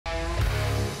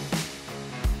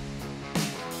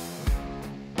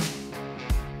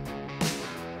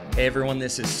Hey everyone,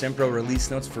 this is Simpro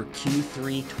release notes for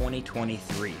Q3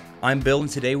 2023. I'm Bill, and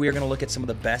today we are going to look at some of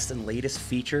the best and latest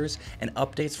features and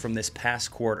updates from this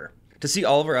past quarter. To see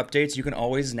all of our updates, you can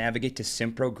always navigate to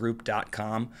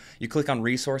simprogroup.com. You click on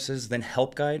Resources, then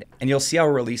Help Guide, and you'll see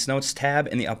our Release Notes tab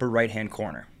in the upper right-hand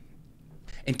corner.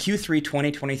 In Q3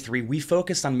 2023, we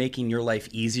focused on making your life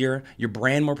easier, your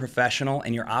brand more professional,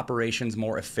 and your operations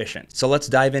more efficient. So let's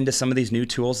dive into some of these new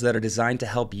tools that are designed to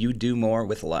help you do more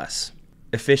with less.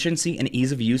 Efficiency and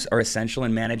ease of use are essential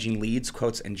in managing leads,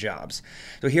 quotes, and jobs.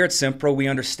 So here at Simpro, we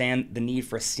understand the need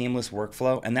for a seamless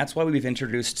workflow, and that's why we've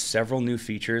introduced several new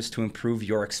features to improve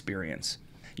your experience.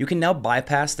 You can now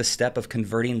bypass the step of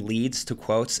converting leads to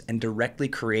quotes and directly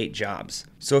create jobs.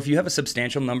 So if you have a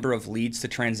substantial number of leads to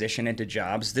transition into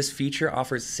jobs, this feature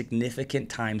offers significant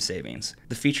time savings.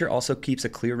 The feature also keeps a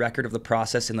clear record of the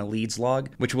process in the leads log,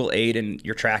 which will aid in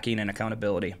your tracking and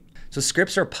accountability. So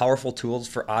scripts are powerful tools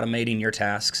for automating your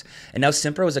tasks, and now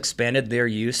Simpro has expanded their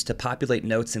use to populate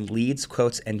notes in leads,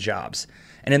 quotes, and jobs.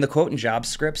 And in the quote and job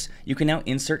scripts, you can now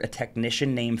insert a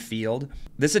technician name field.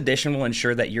 This addition will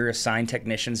ensure that your assigned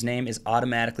technician's name is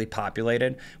automatically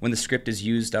populated when the script is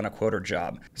used on a quote or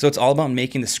job. So it's all about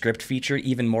making the script feature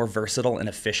even more versatile and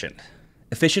efficient.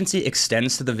 Efficiency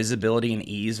extends to the visibility and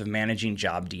ease of managing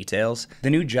job details. The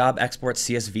new Job Export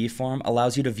CSV form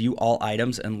allows you to view all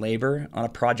items and labor on a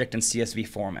project in CSV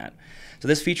format. So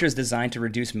this feature is designed to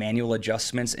reduce manual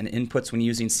adjustments and inputs when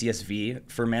using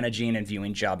CSV for managing and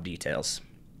viewing job details.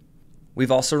 We've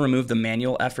also removed the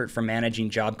manual effort for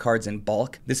managing job cards in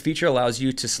bulk. This feature allows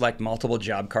you to select multiple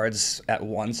job cards at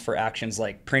once for actions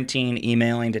like printing,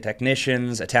 emailing to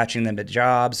technicians, attaching them to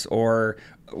jobs, or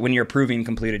when you're approving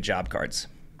completed job cards.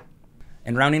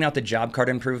 And rounding out the job card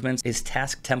improvements is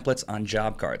task templates on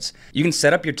job cards. You can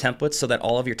set up your templates so that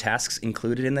all of your tasks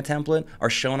included in the template are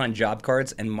shown on job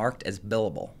cards and marked as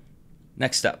billable.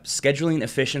 Next up, scheduling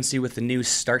efficiency with the new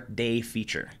Start Day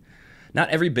feature. Not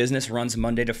every business runs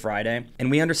Monday to Friday, and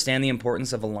we understand the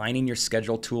importance of aligning your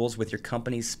schedule tools with your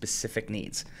company's specific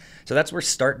needs. So that's where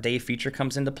Start Day feature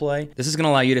comes into play. This is going to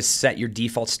allow you to set your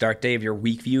default start day of your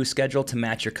week view schedule to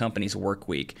match your company's work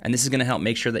week, and this is going to help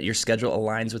make sure that your schedule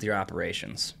aligns with your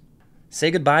operations.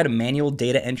 Say goodbye to manual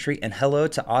data entry and hello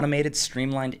to automated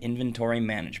streamlined inventory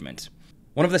management.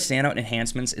 One of the standout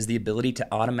enhancements is the ability to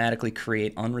automatically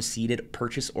create unreceipted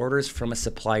purchase orders from a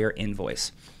supplier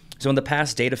invoice. So in the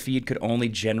past, data feed could only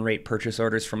generate purchase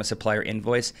orders from a supplier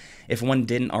invoice if one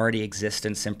didn't already exist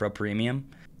in Simpro Premium.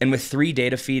 And with 3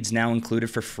 data feeds now included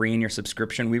for free in your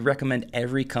subscription, we recommend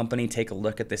every company take a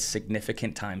look at this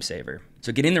significant time saver.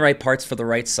 So getting the right parts for the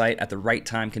right site at the right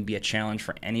time can be a challenge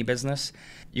for any business.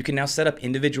 You can now set up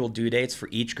individual due dates for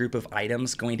each group of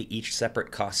items going to each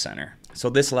separate cost center. So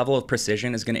this level of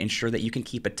precision is going to ensure that you can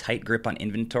keep a tight grip on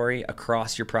inventory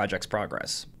across your project's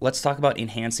progress. Let's talk about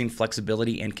enhancing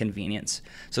flexibility and convenience.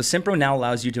 So Simpro now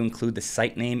allows you to include the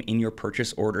site name in your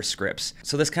purchase order scripts.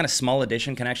 So this kind of small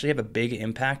addition can actually have a big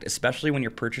impact, especially when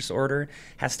your purchase order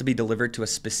has to be delivered to a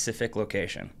specific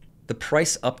location. The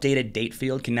price updated date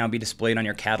field can now be displayed on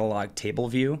your catalog table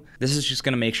view. This is just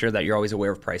going to make sure that you're always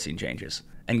aware of pricing changes.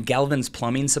 And Galvin's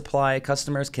plumbing supply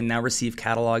customers can now receive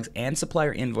catalogs and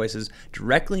supplier invoices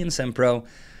directly in Simpro,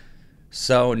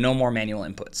 so no more manual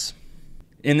inputs.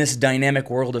 In this dynamic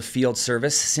world of field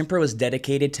service, Simpro is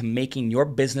dedicated to making your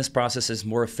business processes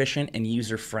more efficient and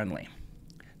user-friendly.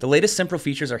 The latest Simpro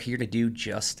features are here to do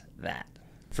just that.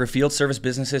 For field service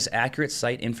businesses, accurate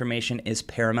site information is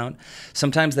paramount.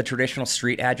 Sometimes the traditional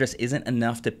street address isn't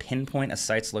enough to pinpoint a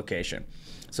site's location.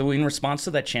 So in response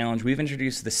to that challenge, we've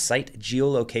introduced the site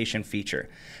geolocation feature.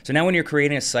 So now when you're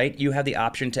creating a site, you have the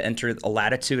option to enter a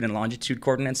latitude and longitude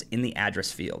coordinates in the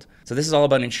address field. So this is all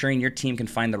about ensuring your team can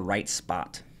find the right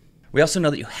spot. We also know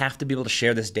that you have to be able to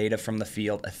share this data from the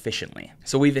field efficiently.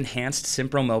 So we've enhanced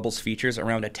Simpro Mobile's features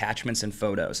around attachments and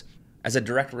photos as a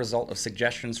direct result of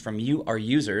suggestions from you, our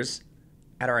users,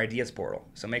 at our ideas portal.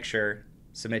 So make sure,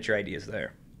 submit your ideas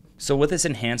there. So with this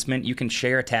enhancement, you can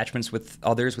share attachments with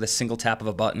others with a single tap of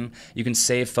a button. You can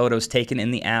save photos taken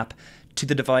in the app to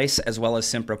the device as well as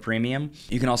Simpro Premium.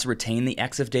 You can also retain the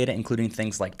EXIF data, including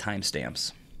things like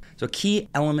timestamps. So a key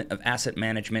element of asset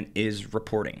management is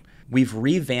reporting. We've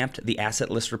revamped the asset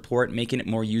list report, making it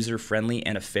more user-friendly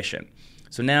and efficient.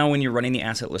 So now when you're running the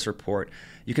asset list report,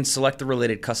 you can select the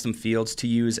related custom fields to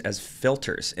use as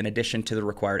filters in addition to the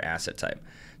required asset type.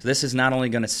 So this is not only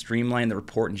going to streamline the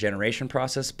report and generation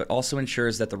process, but also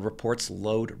ensures that the reports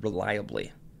load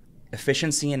reliably.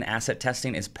 Efficiency in asset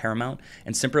testing is paramount,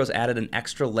 and Simpro has added an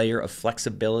extra layer of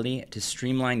flexibility to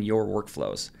streamline your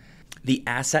workflows. The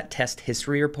asset test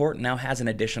history report now has an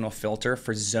additional filter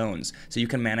for zones, so you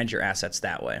can manage your assets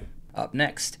that way. Up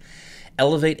next,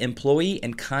 elevate employee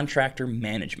and contractor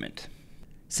management.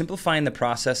 Simplifying the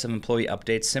process of employee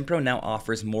updates, Simpro now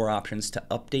offers more options to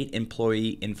update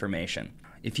employee information.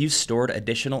 If you've stored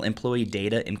additional employee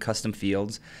data in custom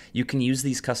fields, you can use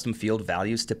these custom field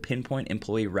values to pinpoint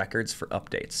employee records for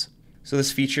updates. So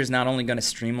this feature is not only going to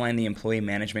streamline the employee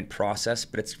management process,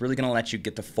 but it's really going to let you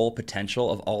get the full potential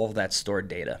of all of that stored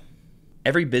data.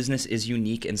 Every business is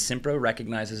unique, and Simpro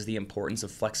recognizes the importance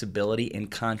of flexibility in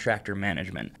contractor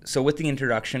management. So with the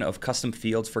introduction of custom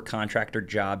fields for contractor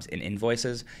jobs and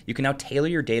invoices, you can now tailor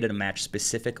your data to match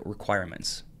specific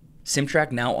requirements.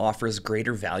 SimTrack now offers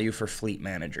greater value for fleet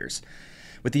managers.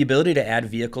 With the ability to add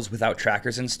vehicles without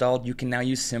trackers installed, you can now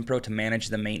use Simpro to manage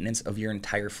the maintenance of your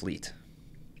entire fleet.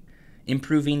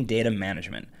 Improving data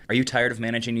management. Are you tired of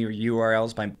managing your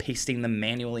URLs by pasting them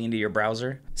manually into your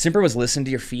browser? Simpro has listened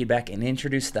to your feedback and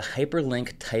introduced the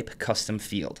hyperlink type custom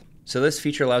field. So this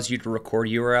feature allows you to record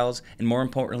URLs and, more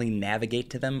importantly, navigate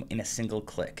to them in a single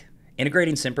click.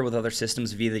 Integrating Simpro with other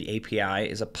systems via the API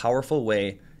is a powerful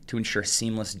way to ensure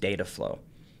seamless data flow.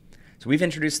 So we've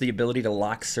introduced the ability to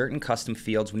lock certain custom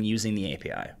fields when using the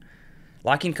API.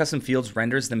 Locking custom fields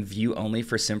renders them view-only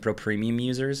for Simpro Premium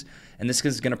users, and this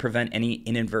is going to prevent any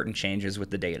inadvertent changes with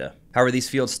the data. However, these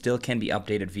fields still can be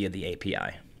updated via the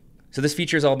API. So this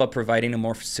feature is all about providing a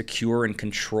more secure and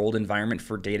controlled environment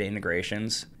for data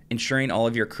integrations, ensuring all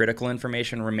of your critical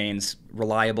information remains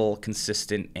reliable,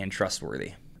 consistent, and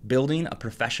trustworthy. Building a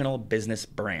professional business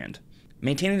brand.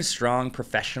 Maintaining a strong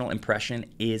professional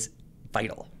impression is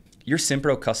vital. Your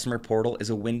Simpro customer portal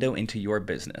is a window into your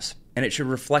business, and it should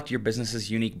reflect your business's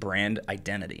unique brand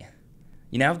identity.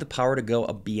 You now have the power to go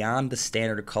beyond the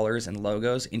standard colors and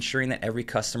logos, ensuring that every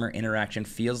customer interaction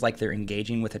feels like they're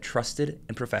engaging with a trusted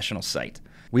and professional site.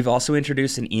 We've also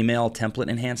introduced an email template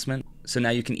enhancement, so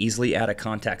now you can easily add a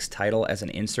contact's title as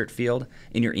an insert field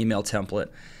in your email template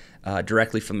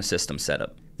directly from the system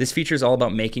setup. This feature is all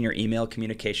about making your email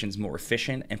communications more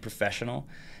efficient and professional,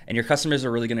 and your customers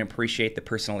are really going to appreciate the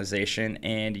personalization,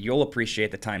 and you'll appreciate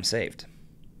the time saved.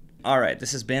 All right,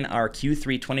 this has been our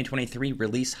Q3 2023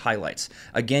 release highlights.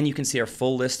 Again, you can see our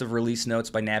full list of release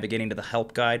notes by navigating to the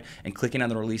help guide and clicking on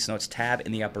the release notes tab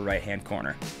in the upper right-hand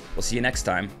corner. We'll see you next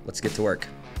time. Let's get to work.